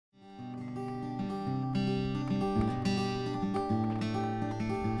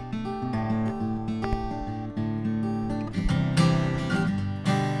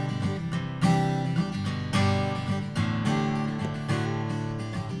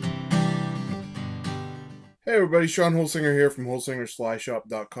Hey everybody, Sean Holsinger here from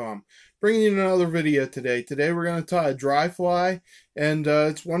HolsingerSlyShop.com. Bringing you another video today. Today we're going to tie a dry fly, and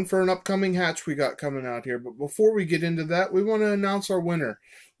it's one for an upcoming hatch we got coming out here. But before we get into that, we want to announce our winner.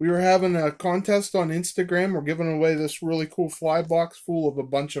 We were having a contest on Instagram. We're giving away this really cool fly box full of a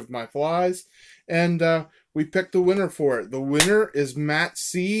bunch of my flies, and we picked the winner for it. The winner is Matt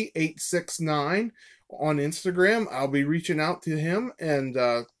C869 on Instagram. I'll be reaching out to him and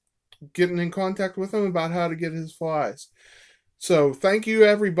getting in contact with him about how to get his flies. So thank you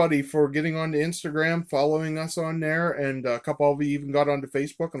everybody for getting onto Instagram, following us on there, and a couple of you even got onto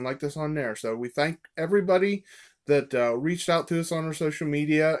Facebook and liked us on there. So we thank everybody that reached out to us on our social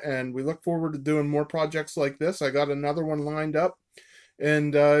media, and we look forward to doing more projects like this. I got another one lined up,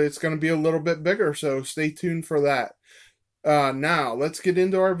 and it's going to be a little bit bigger, so stay tuned for that. Now, let's get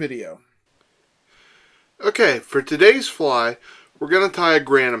into our video. Okay, for today's fly, we're going to tie a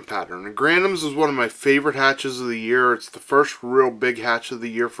Grannom pattern. And Grannoms is one of my favorite hatches of the year. It's the first real big hatch of the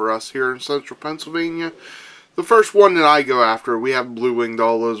year for us here in central Pennsylvania. The first one that I go after. We have blue-winged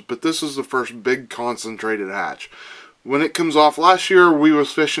olives, but this is the first big concentrated hatch. When it comes off, last year we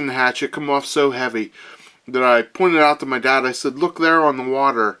was fishing the hatch. It come off so heavy that I pointed out to my dad. I said, look there on the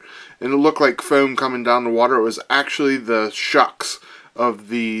water. And it looked like foam coming down the water. It was actually the shucks of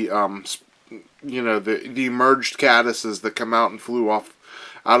the the emerged caddises that come out and flew off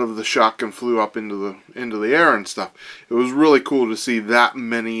out of the shuck and flew up into the air and stuff. It was really cool to see that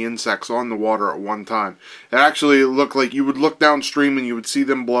many insects on the water at one time. It actually looked like you would look downstream and you would see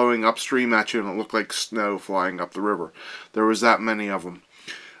them blowing upstream at you, and it looked like snow flying up the river. There was that many of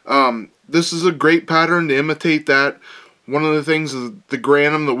them. This is a great pattern to imitate that. One of the things is the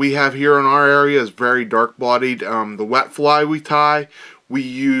Grannom that we have here in our area is very dark bodied. The wet fly we tie, we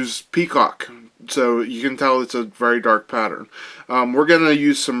use peacock. So you can tell it's a very dark pattern. We're going to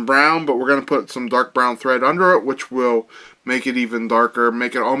use some brown, but we're going to put some dark brown thread under it, which will make it even darker,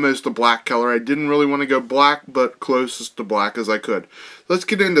 make it almost a black color. I didn't really want to go black, but closest to black as I could. Let's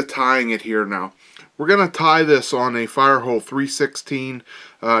get into tying it here now. We're going to tie this on a Firehole 316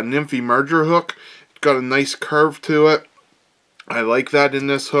 nymph merger hook. It's got a nice curve to it. I like that in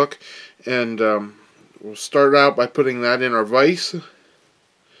this hook. And we'll start out by putting that in our vise.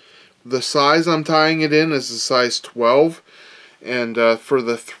 The size I'm tying it in is a size 12, and for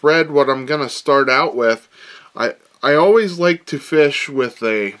the thread, what I'm going to start out with, I always like to fish with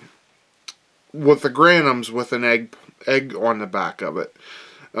the Grannoms with an egg on the back of it.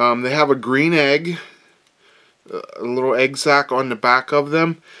 They have a green egg, a little egg sac on the back of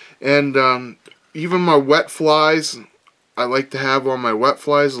them, and even my wet flies, I like to have on my wet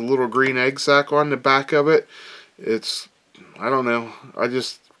flies a little green egg sac on the back of it. I don't know,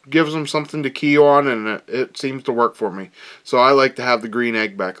 gives them something to key on, and it seems to work for me. So I like to have the green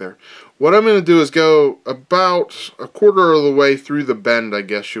egg back there. What I'm going to do is go about a quarter of the way through the bend, I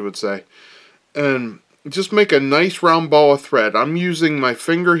guess you would say, and just make a nice round ball of thread. I'm using my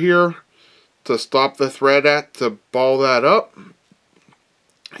finger here to stop the thread to ball that up.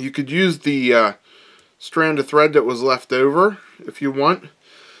 You could use the strand of thread that was left over if you want.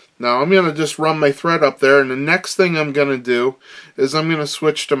 Now I'm going to just run my thread up there, and the next thing I'm going to do is I'm going to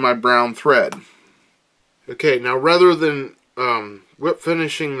switch to my brown thread. Okay, now rather than whip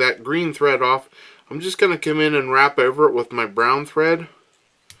finishing that green thread off, I'm just going to come in and wrap over it with my brown thread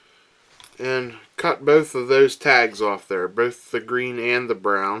and cut both of those tags off there, both the green and the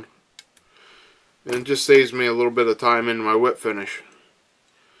brown. And it just saves me a little bit of time in my whip finish.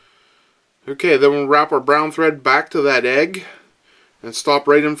 Okay, then we'll wrap our brown thread back to that egg and stop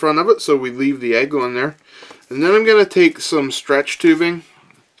right in front of it, so we leave the egg on there. And then I'm going to take some stretch tubing.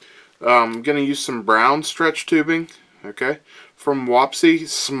 I'm going to use some brown stretch tubing, okay, from Wapsi,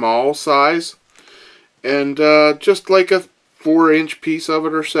 small size, and just like a 4-inch piece of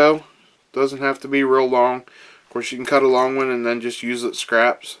it or so. Doesn't have to be real long. Of course, you can cut a long one and then just use it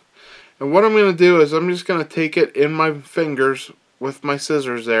scraps. And what I'm going to do is I'm just going to take it in my fingers with my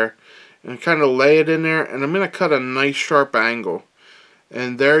scissors there and kind of lay it in there, and I'm going to cut a nice sharp angle.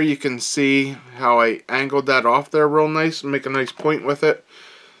 And there you can see how I angled that off there real nice and make a nice point with it.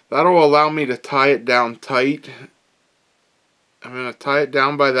 That'll allow me to tie it down tight. I'm going to tie it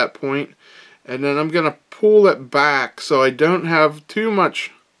down by that point, and then I'm going to pull it back so I don't have too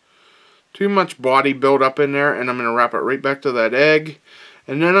much body build up in there, and I'm going to wrap it right back to that egg.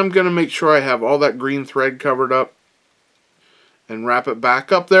 And then I'm going to make sure I have all that green thread covered up and wrap it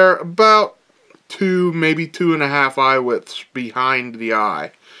back up there about maybe 2.5 eye widths behind the eye.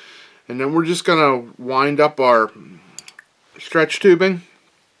 And then we're just going to wind up our stretch tubing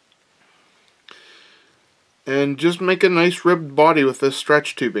and just make a nice ribbed body with this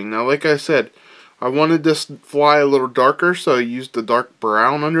stretch tubing. Now, like I said, I wanted this fly a little darker, so I used the dark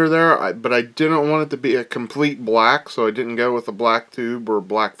brown under there, but I didn't want it to be a complete black, so I didn't go with a black tube or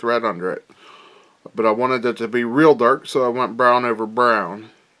black thread under it. But I wanted it to be real dark, so I went brown over brown.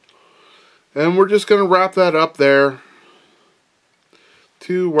 And we're just going to wrap that up there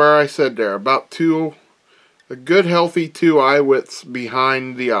to where I said there, about a good healthy 2 eye widths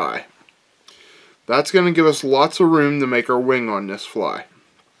behind the eye. That's going to give us lots of room to make our wing on this fly.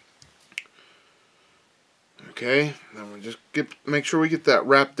 Okay, then we just make sure we get that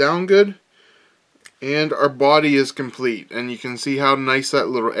wrapped down good, and our body is complete. And you can see how nice that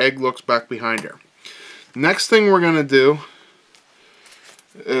little egg looks back behind her. Next thing we're going to do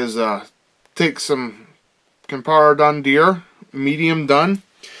is take some Compara done deer, medium done,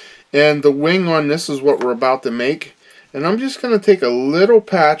 and the wing on this is what we're about to make. And I'm just going to take a little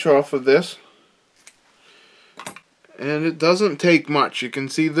patch off of this. And it doesn't take much. You can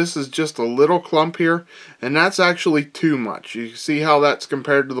see this is just a little clump here, and that's actually too much. You see how that's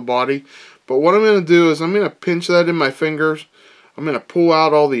compared to the body. But what I'm going to do is I'm going to pinch that in my fingers. I'm going to pull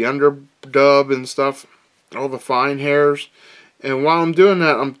out all the underdub and stuff, all the fine hairs. And while I'm doing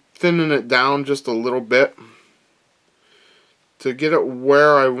that, I'm thinning it down just a little bit to get it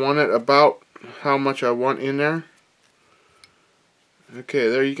where I want it, about how much I want in there. Okay,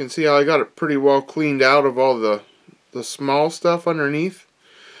 there you can see how I got it pretty well cleaned out of all the small stuff underneath.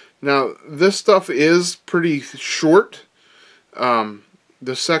 Now this stuff is pretty short.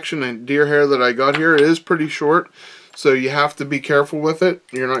 The section of deer hair that I got here is pretty short, so you have to be careful with it.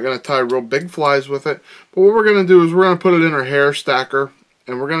 You're not going to tie real big flies with it. But what we're going to do is we're going to put it in our hair stacker,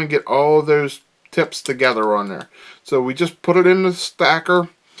 and we're going to get all of those tips together on there. So we just put it in the stacker.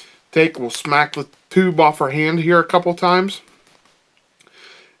 We'll smack the tube off our hand here a couple times.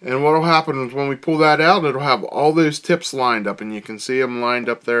 And what will happen is when we pull that out, it'll have all those tips lined up, and you can see them lined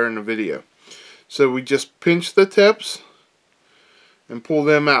up there in the video. So we just pinch the tips and pull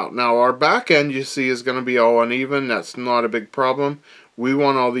them out. Now our back end, you see, is going to be all uneven. That's not a big problem. We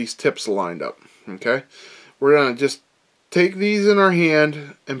want all these tips lined up. Okay, we're going to just take these in our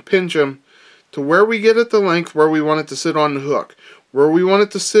hand and pinch them to where we get it the length where we want it to sit on the hook. Where we want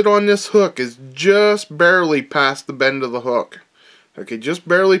it to sit on this hook is just barely past the bend of the hook. Okay, just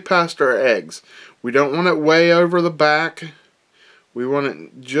barely past our eggs. We don't want it way over the back. We want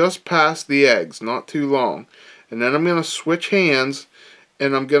it just past the eggs, not too long. And then I'm going to switch hands,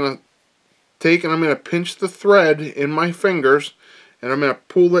 and I'm going to take and I'm going to pinch the thread in my fingers, and I'm going to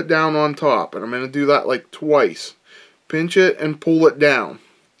pull it down on top. And I'm going to do that like twice. Pinch it and pull it down.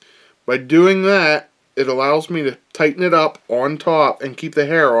 By doing that, it allows me to tighten it up on top and keep the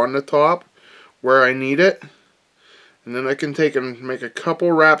hair on the top where I need it. And then I can take and make a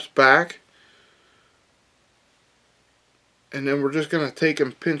couple wraps back. And then we're just going to take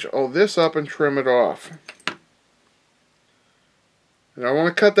and pinch all this up and trim it off. And I want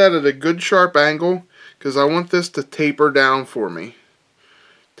to cut that at a good sharp angle, because I want this to taper down for me.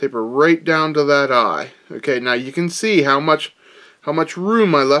 Taper right down to that eye. Okay, now you can see how much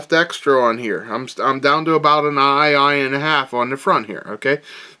room I left extra on here. I'm down to about an eye and a half on the front here. Okay,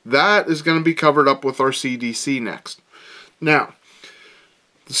 that is going to be covered up with our CDC next. Now,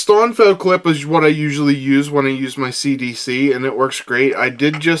 the Stonfo clip is what I usually use when I use my CDC, and it works great. I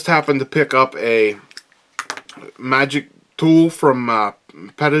did just happen to pick up a magic tool from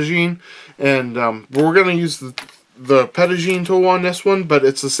Petagene, and we're going to use the Petagene tool on this one, but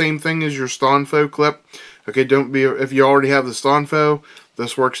it's the same thing as your Stonfo clip. Okay, if you already have the Stonfo,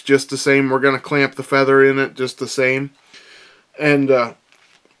 this works just the same. We're going to clamp the feather in it just the same. And but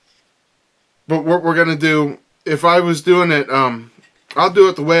what we're going to do, if I was doing it, I'll do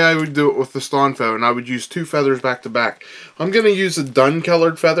it the way I would do it with the Stonfo, and I would use 2 feathers back to back. I'm going to use a dun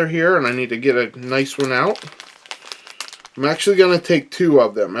colored feather here, and I need to get a nice one out. I'm actually going to take 2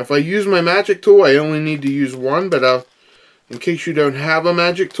 of them. If I use my magic tool, I only need to use 1, but in case you don't have a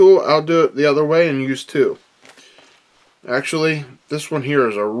magic tool, I'll do it the other way and use 2. Actually, this one here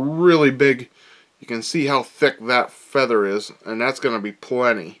is a really big, you can see how thick that feather is, and that's going to be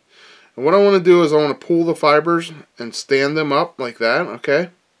plenty. And what I want to do is I want to pull the fibers and stand them up like that, okay?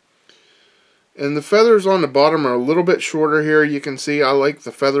 And the feathers on the bottom are a little bit shorter here. You can see I like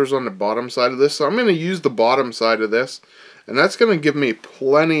the feathers on the bottom side of this, so I'm going to use the bottom side of this, and that's going to give me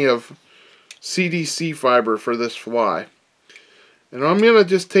plenty of CDC fiber for this fly. And I'm going to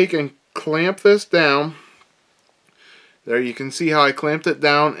just take and clamp this down. There you can see how I clamped it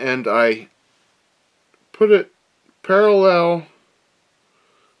down, and I put it parallel.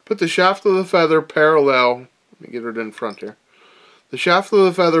 Put the shaft of the feather parallel. Let me get it in front here. The shaft of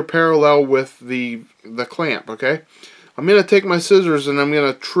the feather parallel with the clamp, okay? I'm going to take my scissors and I'm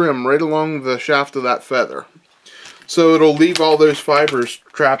going to trim right along the shaft of that feather. So it'll leave all those fibers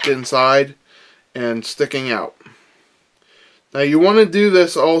trapped inside and sticking out. Now you want to do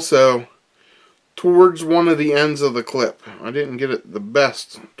this also towards one of the ends of the clip. I didn't get it the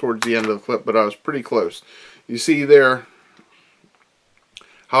best towards the end of the clip, but I was pretty close. You see there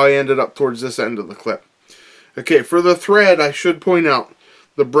how I ended up towards this end of the clip. Okay, for the thread, I should point out,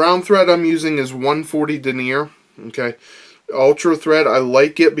 the brown thread I'm using is 140 denier. Okay, ultra thread, I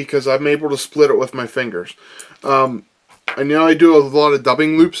like it because I'm able to split it with my fingers. I know I do a lot of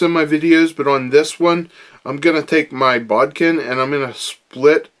dubbing loops in my videos, but on this one, I'm going to take my bodkin and I'm going to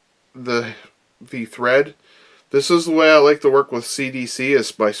split the thread. This is the way I like to work with CDC,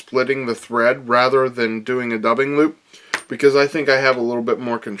 is by splitting the thread rather than doing a dubbing loop, because I think I have a little bit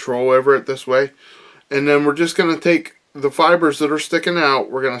more control over it this way. And then we're just going to take the fibers that are sticking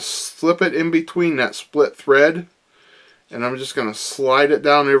out, we're going to slip it in between that split thread, and I'm just going to slide it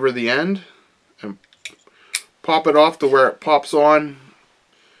down over the end and pop it off to where it pops on.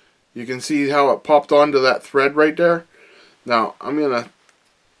 You can see how it popped onto that thread right there. Now I'm going to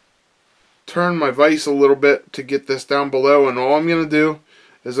turn my vise a little bit to get this down below, and all I'm going to do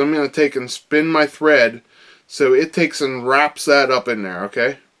is I'm going to take and spin my thread so it takes and wraps that up in there,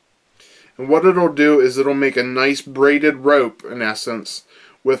 okay? And what it'll do is it'll make a nice braided rope, in essence,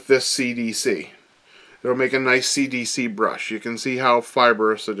 with this CDC. It'll make a nice CDC brush. You can see how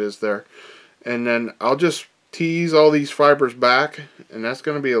fibrous it is there. And then I'll just tease all these fibers back, and that's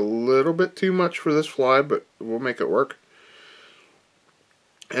going to be a little bit too much for this fly, but we'll make it work.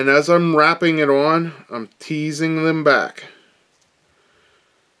 And as I'm wrapping it on, I'm teasing them back.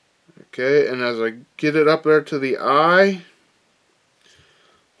 Okay, and as I get it up there to the eye,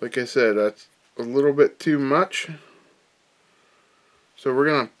 like I said, that's a little bit too much. So we're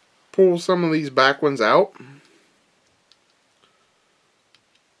going to pull some of these back ones out.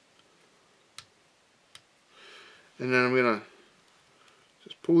 And then I'm going to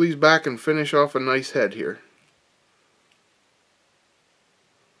just pull these back and finish off a nice head here.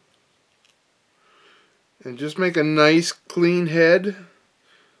 And just make a nice clean head,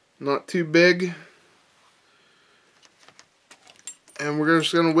 not too big. And we're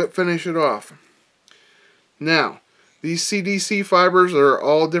just going to whip finish it off. Now, these CDC fibers are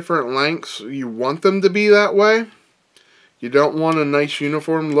all different lengths. You want them to be that way. You don't want a nice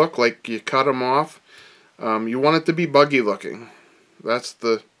uniform look like you cut them off. You want it to be buggy looking. That's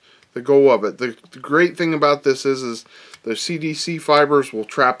the goal of it. The great thing about this is the CDC fibers will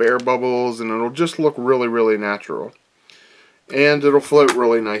trap air bubbles, and it'll just look really, really natural. And it'll float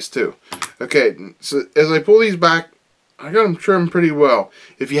really nice too. Okay, so as I pull these back, I got them trimmed pretty well.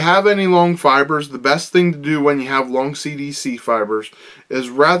 If you have any long fibers, the best thing to do when you have long CDC fibers is,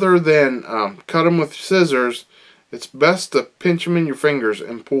 rather than cut them with scissors, it's best to pinch them in your fingers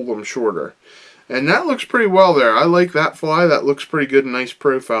and pull them shorter. And that looks pretty well there. I like that fly. That looks pretty good. Nice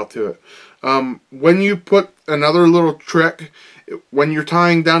profile to it. When you put another little trick, when you're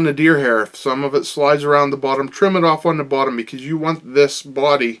tying down the deer hair, if some of it slides around the bottom, trim it off on the bottom, because you want this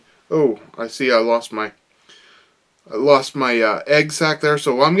body. Oh, I see I lost my egg sac there,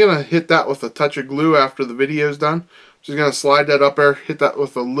 so I'm going to hit that with a touch of glue after the video's done. Just going to slide that up there, hit that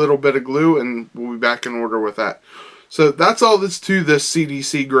with a little bit of glue, and we'll be back in order with that. So that's all that's to this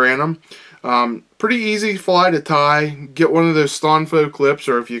CDC Grannom. Pretty easy fly to tie. Get one of those Stonfo clips,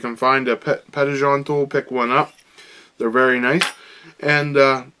 or if you can find a Petition tool, pick one up. They're very nice.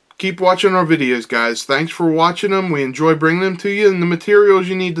 And keep watching our videos, guys. Thanks for watching them. We enjoy bringing them to you. And the materials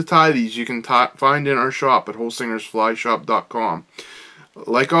you need to tie these, you can find in our shop at holsingersflyshop.com.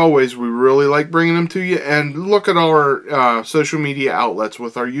 Like always, we really like bringing them to you. And look at our social media outlets.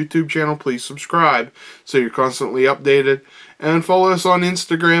 With our YouTube channel, please subscribe so you're constantly updated. And follow us on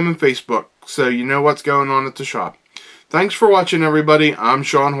Instagram and Facebook so you know what's going on at the shop. Thanks for watching, everybody. I'm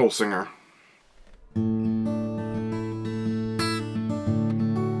Sean Holsinger.